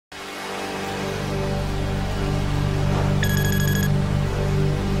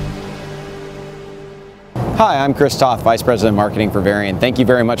Hi, I'm Chris Toth, Vice President of Marketing for Varian. Thank you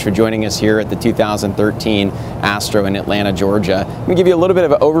very much for joining us here at the 2013 ASTRO in Atlanta, Georgia. I'm going to give you a little bit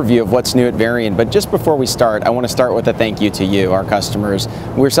of an overview of what's new at Varian, but just before we start, I want to start with a thank you to you, our customers.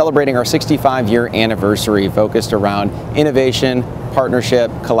 We're celebrating our 65-year anniversary focused around innovation, partnership,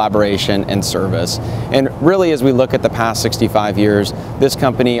 collaboration, and service. And really, as we look at the past 65 years, this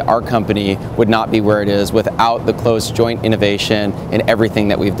company, our company, would not be where it is without the close joint innovation and everything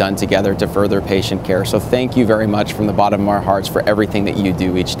that we've done together to further patient care. So thank you very much from the bottom of our hearts for everything that you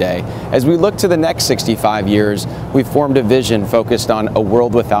do each day. As we look to the next 65 years, we've formed a vision focused on a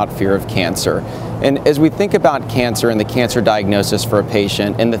world without fear of cancer. And as we think about cancer and the cancer diagnosis for a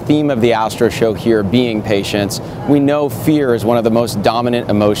patient, and the theme of the ASTRO show here being patients, we know fear is one of the most dominant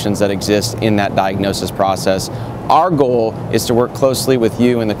emotions that exist in that diagnosis process. Our goal is to work closely with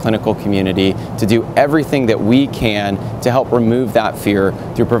you in the clinical community to do everything that we can to help remove that fear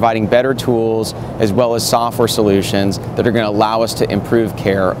through providing better tools as well as software solutions that are going to allow us to improve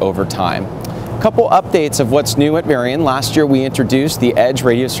care over time. A couple updates of what's new at Varian. Last year we introduced the Edge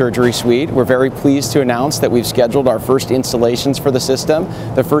Radiosurgery Suite. We're very pleased to announce that we've scheduled our first installations for the system.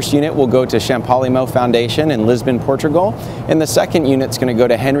 The first unit will go to Champalimaud Foundation in Lisbon, Portugal, and the second unit's going to go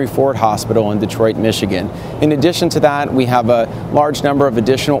to Henry Ford Hospital in Detroit, Michigan. In addition to that, we have a large number of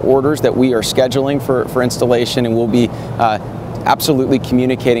additional orders that we are scheduling for installation, and we'll be absolutely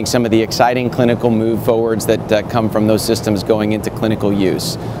communicating some of the exciting clinical move forwards that come from those systems going into clinical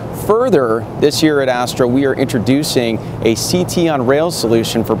use. Further, this year at ASTRO, we are introducing a CT on rails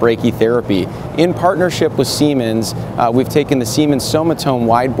solution for brachytherapy. In partnership with Siemens, we've taken the Siemens Somatome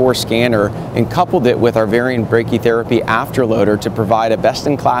wide bore scanner and coupled it with our Varian brachytherapy afterloader to provide a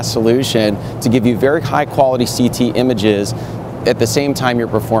best-in-class solution to give you very high quality CT images at the same time you're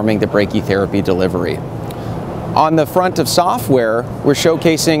performing the brachytherapy delivery. On the front of software, we're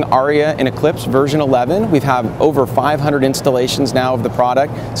showcasing Aria and Eclipse version 11. We've had over 500 installations now of the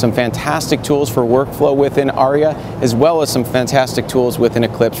product, some fantastic tools for workflow within Aria, as well as some fantastic tools within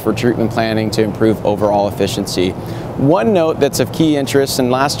Eclipse for treatment planning to improve overall efficiency. One note that's of key interest,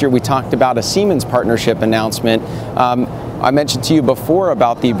 and last year we talked about a Siemens partnership announcement. I mentioned to you before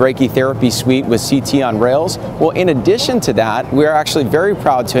about the brachytherapy suite with CT on rails. Well, in addition to that, we're actually very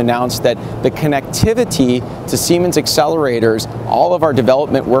proud to announce that the connectivity to Siemens accelerators, all of our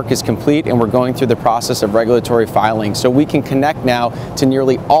development work is complete, and we're going through the process of regulatory filing. So we can connect now to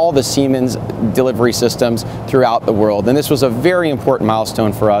nearly all the Siemens delivery systems throughout the world. And this was a very important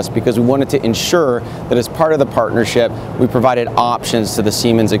milestone for us because we wanted to ensure that as part of the partnership, we provided options to the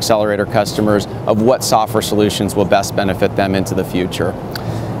Siemens accelerator customers of what software solutions will best benefit them into the future.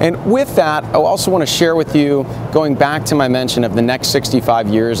 And with that, I also want to share with you, going back to my mention of the next 65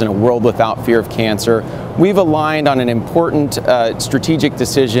 years in a world without fear of cancer, we've aligned on an important strategic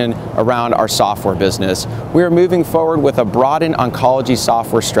decision around our software business. We are moving forward with a broadened oncology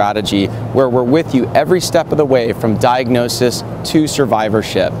software strategy where we're with you every step of the way from diagnosis to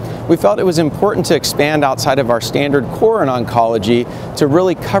survivorship. We felt it was important to expand outside of our standard core in oncology to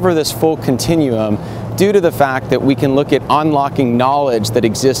really cover this full continuum due to the fact that we can look at unlocking knowledge that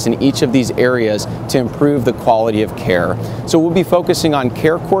exists in each of these areas to improve the quality of care. So we'll be focusing on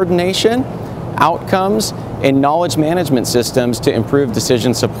care coordination, outcomes, and knowledge management systems to improve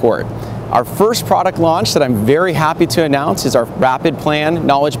decision support. Our first product launch that I'm very happy to announce is our RapidPlan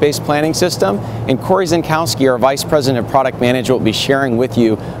Knowledge-based planning system, and Corey Zinkowski, our Vice President of Product Management, will be sharing with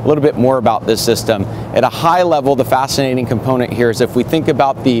you a little bit more about this system. At a high level, the fascinating component here is if we think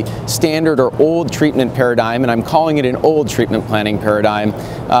about the standard or old treatment paradigm, and I'm calling it an old treatment planning paradigm,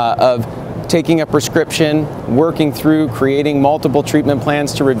 of taking a prescription, working through, creating multiple treatment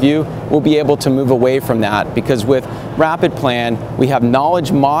plans to review, we'll be able to move away from that because with RapidPlan, we have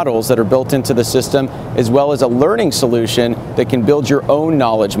knowledge models that are built into the system as well as a learning solution that can build your own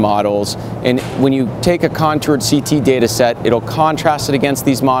knowledge models. And when you take a contoured CT data set, it'll contrast it against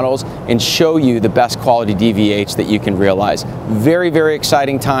these models and show you the best quality DVH that you can realize. Very, very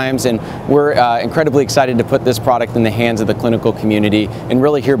exciting times, and we're incredibly excited to put this product in the hands of the clinical community and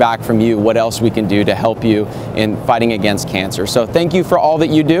really hear back from you what else we can do to help you in fighting against cancer. So thank you for all that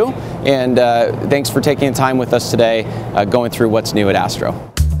you do, and thanks for taking time with us today going through what's new at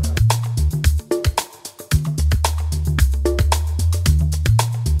ASTRO.